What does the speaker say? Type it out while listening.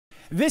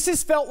This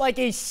has felt like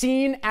a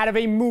scene out of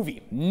a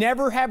movie.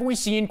 Never have we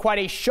seen quite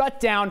a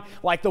shutdown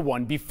like the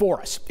one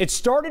before us. It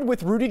started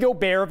with Rudy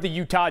Gobert of the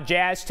Utah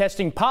Jazz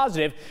testing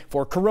positive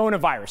for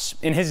coronavirus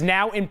and has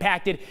now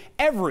impacted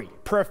every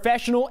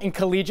professional and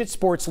collegiate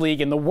sports league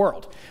in the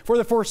world. For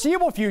the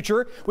foreseeable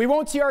future, we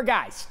won't see our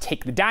guys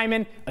take the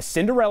diamond, a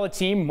Cinderella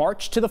team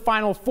march to the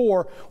Final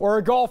Four, or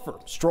a golfer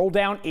stroll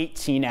down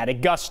 18 at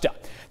Augusta.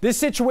 This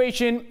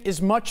situation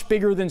is much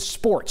bigger than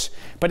sports,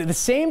 but at the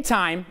same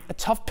time, a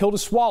tough pill to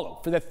swallow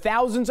for the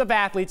thousands of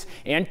athletes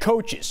and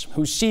coaches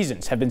whose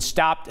seasons have been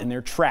stopped in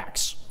their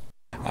tracks.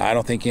 I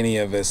don't think any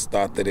of us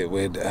thought that it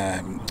would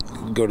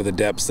go to the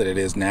depths that it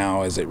is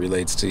now as it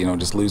relates to,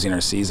 just losing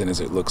our season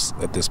as it looks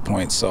at this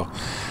point. So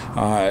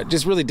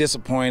just really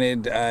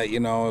disappointed,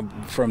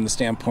 from the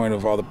standpoint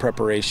of all the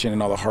preparation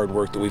and all the hard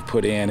work that we've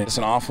put in. It's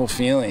an awful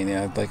feeling,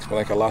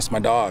 like I lost my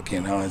dog,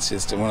 It's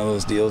just one of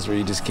those deals where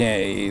you just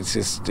can't,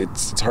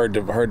 it's hard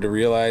to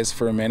realize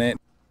for a minute.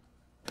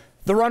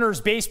 The Runners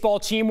baseball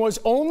team was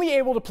only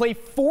able to play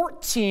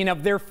 14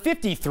 of their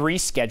 53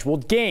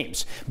 scheduled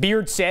games.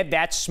 Beard said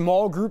that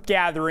small group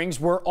gatherings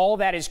were all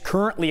that is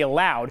currently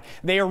allowed.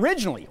 They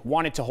originally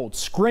wanted to hold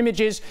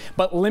scrimmages,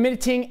 but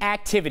limiting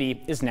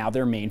activity is now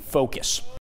their main focus.